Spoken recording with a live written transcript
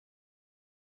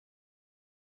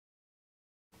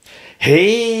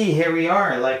Hey, here we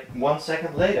are, like 1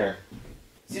 second later.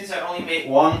 Since I only made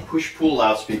one push-pull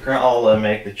loudspeaker, I'll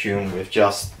make the tune with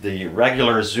just the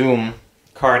regular Zoom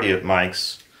cardioid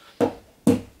mics.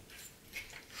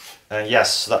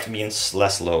 Yes, that means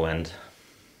less low end.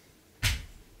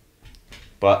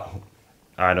 But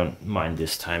I don't mind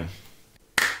this time.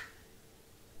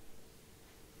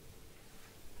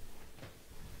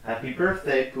 Happy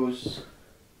birthday, Puss.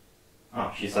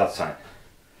 Oh, she's outside.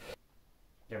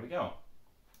 There we go.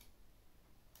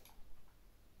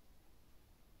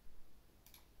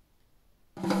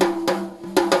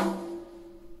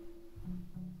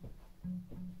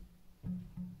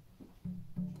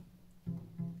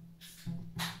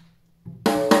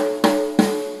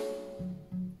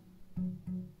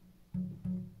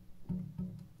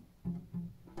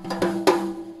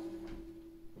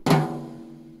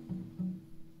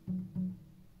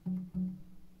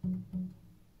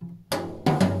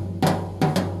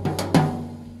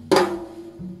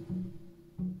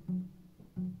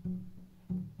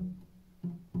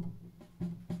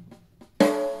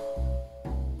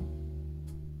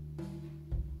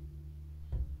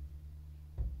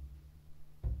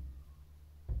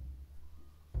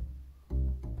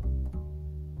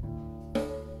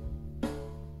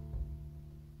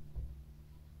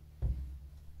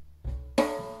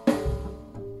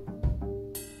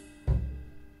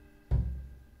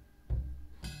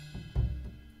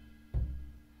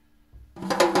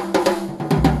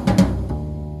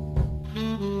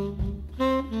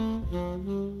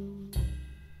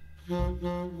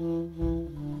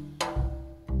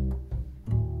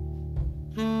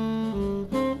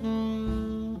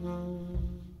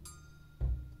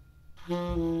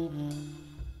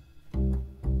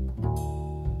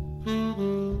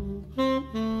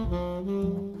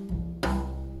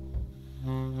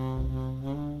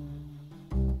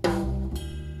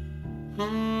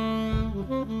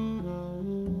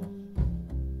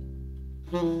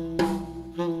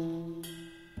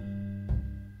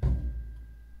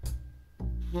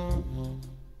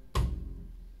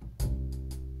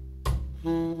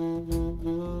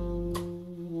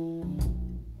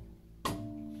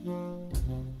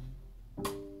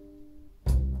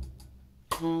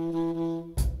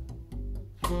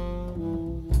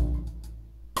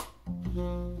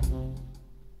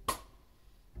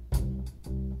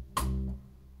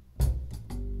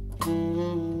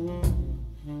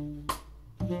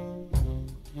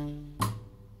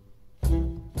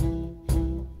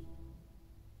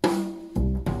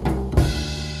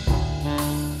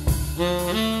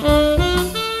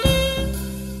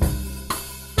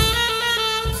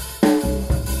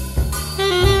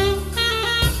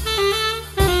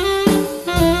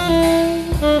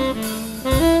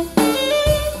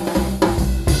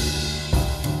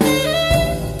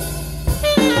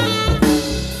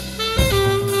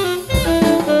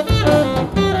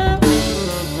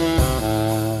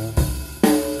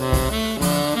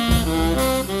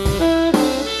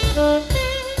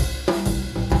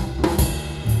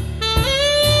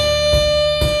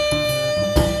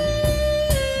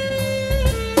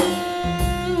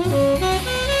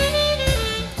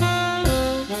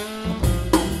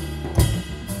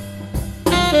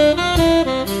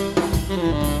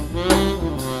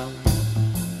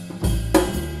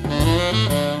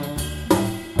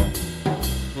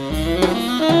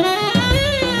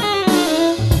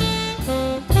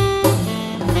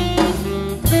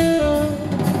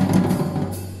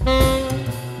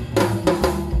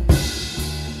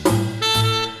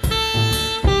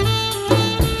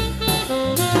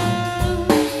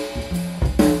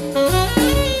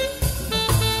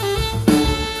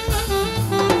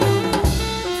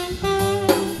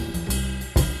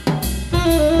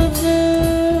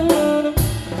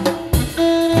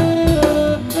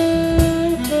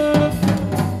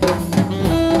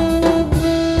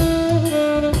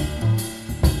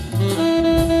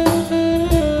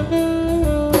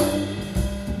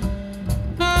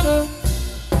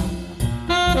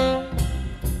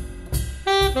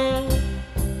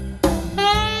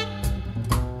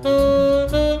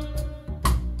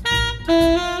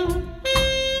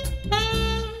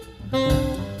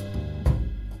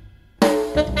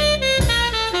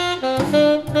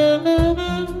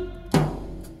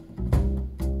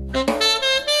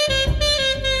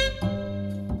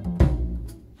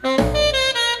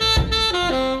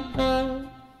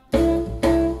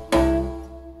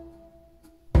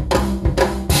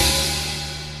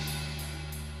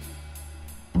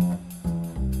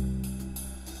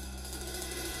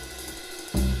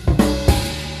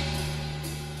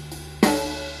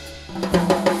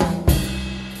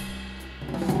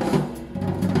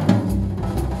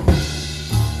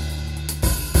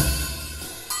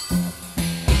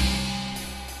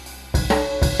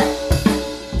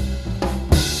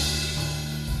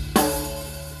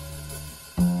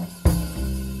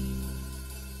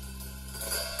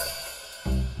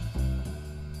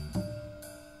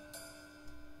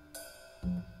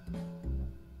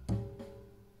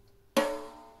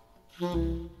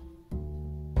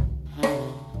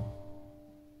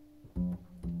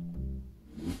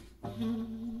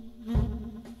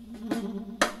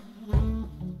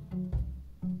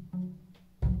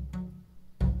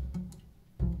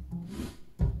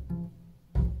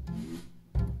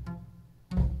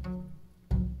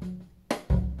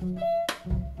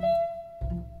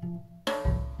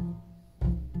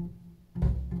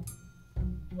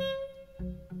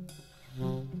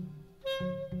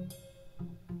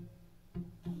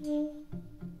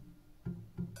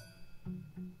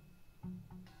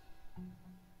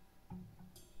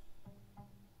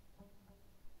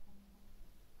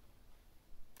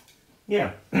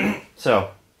 Yeah,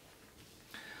 so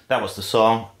that was the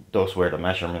song, those were the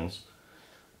measurements.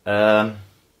 Yeah,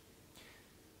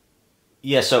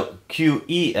 so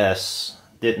QES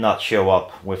did not show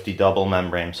up with the double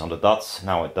membranes on the dots,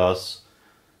 now it does.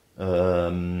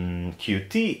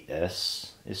 QTS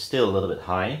is still a little bit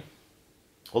high,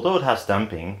 although it has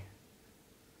damping.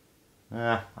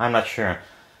 I'm not sure.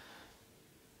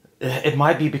 It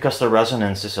might be because the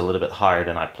resonance is a little bit higher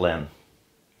than I planned.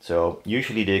 So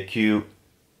usually the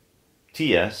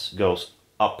QTS goes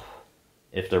up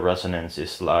if the resonance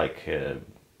is like,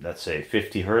 let's say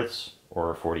 50 Hertz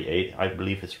or 48, I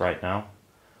believe it's right now.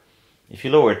 If you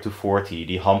lower it to 40,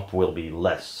 the hump will be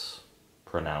less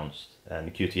pronounced and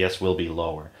the QTS will be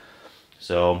lower.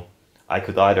 So I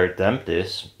could either damp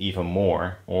this even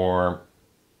more or,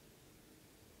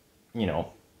 you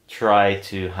know, try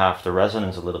to have the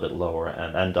resonance a little bit lower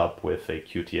and end up with a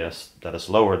QTS that is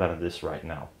lower than it is right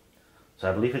now. So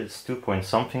I believe it's 2 point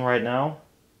something right now.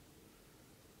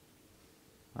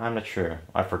 I'm not sure,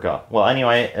 I forgot. Well,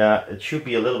 anyway, it should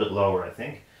be a little bit lower, I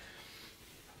think.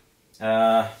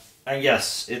 And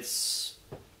yes, it's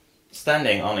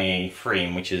standing on a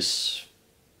frame which is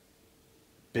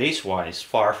base-wise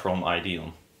far from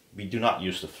ideal. We do not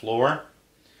use the floor.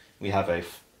 We have a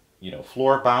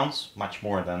floor bounce, much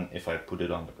more than if I put it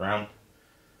on the ground.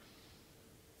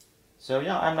 So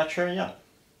yeah, I'm not sure yet.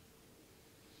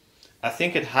 I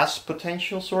think it has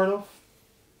potential, sort of,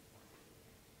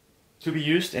 to be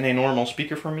used in a normal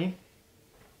speaker for me.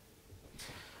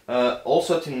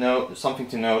 Also to note, something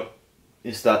to note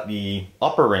is that the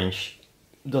upper range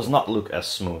does not look as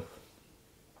smooth.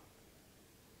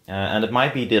 And it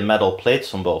might be the metal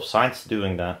plates on both sides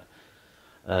doing that.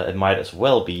 It might as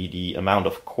well be the amount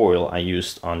of coil I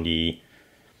used on the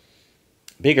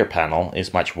bigger panel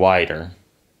is much wider.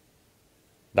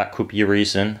 That could be a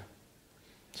reason.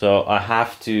 So I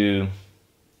have to,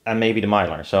 and maybe the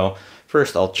mylar. So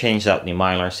first I'll change out the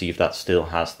mylar, see if that still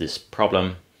has this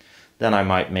problem. Then I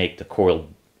might make the coil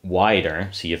wider,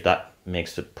 see if that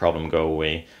makes the problem go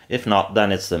away. If not,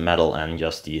 then it's the metal and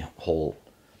just the whole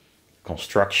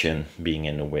construction being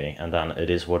in the way, and then it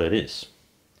is what it is.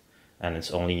 And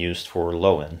it's only used for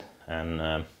low end,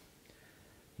 and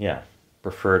yeah,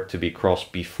 preferred to be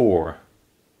crossed before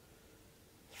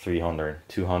 300,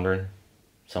 200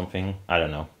 something, I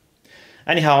don't know.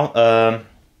 Anyhow,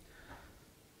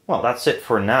 well, that's it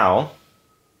for now,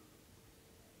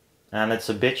 and it's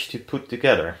a bitch to put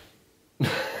together.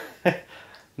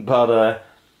 But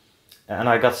and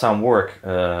I got some work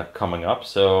coming up,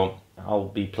 so I'll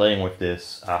be playing with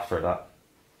this after that.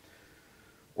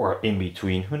 Or in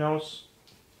between, who knows?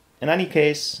 In any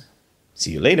case,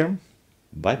 see you later.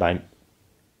 Bye bye.